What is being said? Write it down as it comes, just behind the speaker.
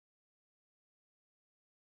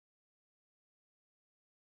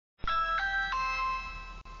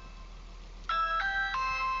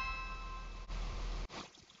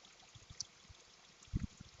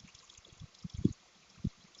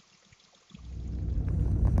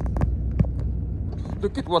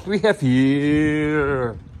Look at what we have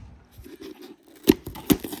here.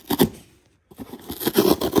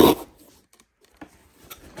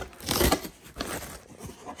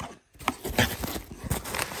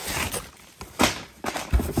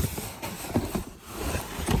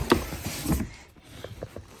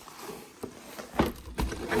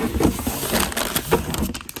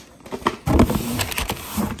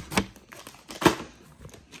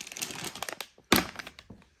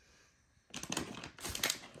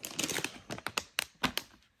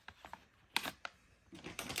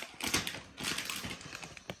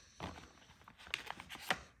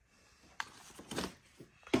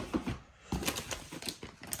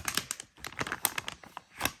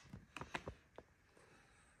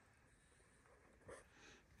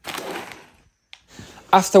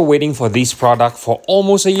 After waiting for this product for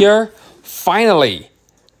almost a year, finally,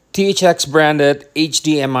 THX branded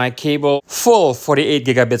HDMI cable, full 48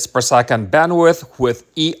 gigabits per second bandwidth with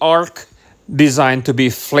eARC, designed to be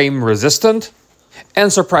flame resistant.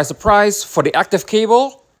 And surprise, surprise, for the active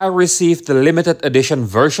cable, I received the limited edition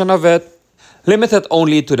version of it, limited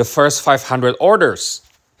only to the first 500 orders.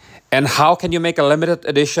 And how can you make a limited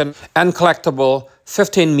edition and collectible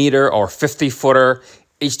 15 meter or 50 footer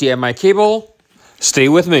HDMI cable? Stay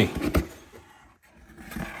with me.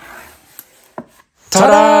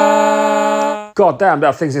 Ta-da! God damn,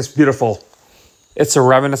 that thing is beautiful. It's a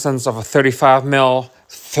reminiscence of a 35mm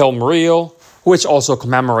film reel, which also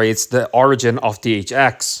commemorates the origin of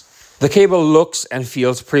THX. The cable looks and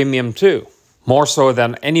feels premium too, more so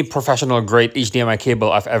than any professional grade HDMI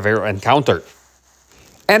cable I've ever encountered.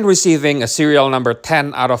 And receiving a serial number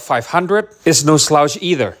 10 out of 500 is no slouch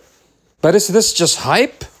either. But is this just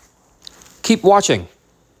hype? Keep watching.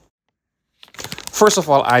 First of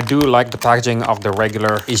all, I do like the packaging of the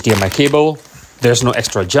regular HDMI cable. There's no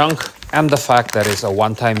extra junk, and the fact that it's a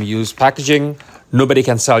one-time use packaging, nobody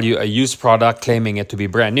can sell you a used product claiming it to be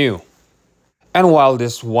brand new. And while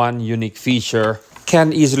this one unique feature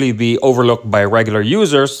can easily be overlooked by regular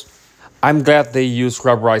users, I'm glad they use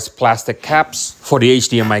rubberized plastic caps for the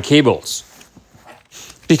HDMI cables.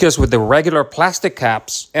 Because with the regular plastic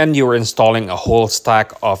caps, and you're installing a whole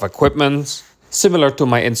stack of equipment, similar to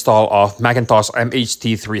my install of Macintosh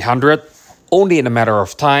MHT300, only in a matter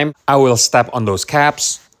of time, I will step on those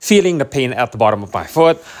caps, feeling the pain at the bottom of my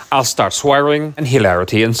foot, I'll start swearing, and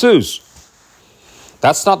hilarity ensues.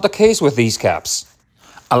 That's not the case with these caps.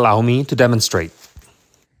 Allow me to demonstrate.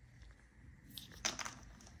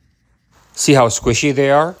 See how squishy they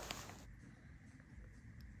are?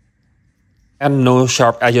 And no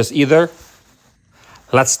sharp edges either.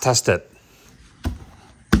 Let's test it.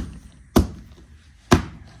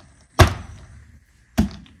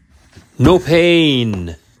 No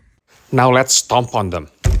pain. Now let's stomp on them.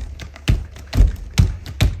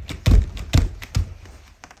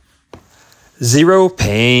 Zero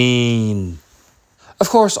pain. Of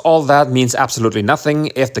course, all that means absolutely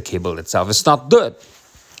nothing if the cable itself is not good.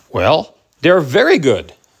 Well, they're very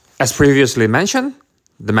good. As previously mentioned,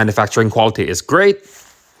 the manufacturing quality is great,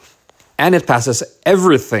 and it passes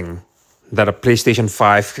everything that a PlayStation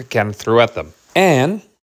 5 can throw at them. And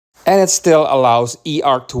it still allows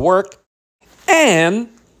eARC to work, and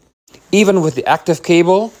even with the active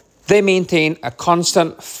cable, they maintain a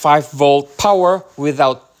constant 5-volt power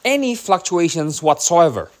without any fluctuations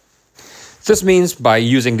whatsoever. This means by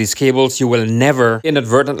using these cables, you will never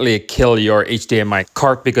inadvertently kill your HDMI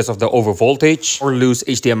cart because of the overvoltage or lose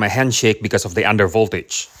HDMI handshake because of the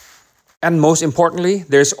undervoltage. And most importantly,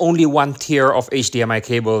 there's only one tier of HDMI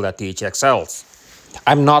cable that THX sells.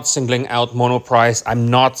 I'm not singling out Monoprice, I'm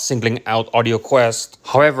not singling out AudioQuest.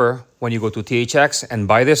 However, when you go to THX and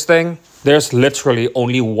buy this thing, there's literally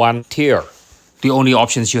only one tier. The only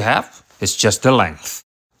options you have is just the length.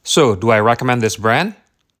 So, do I recommend this brand?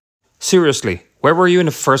 Seriously, where were you in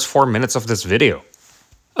the first 4 minutes of this video?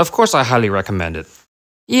 Of course I highly recommend it.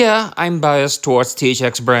 Yeah, I'm biased towards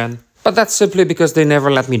THX brand, but that's simply because they never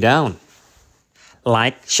let me down.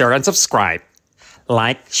 Like, share and subscribe.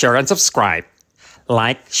 Like, share and subscribe.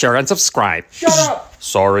 Like, share and subscribe. Shut up!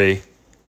 Sorry.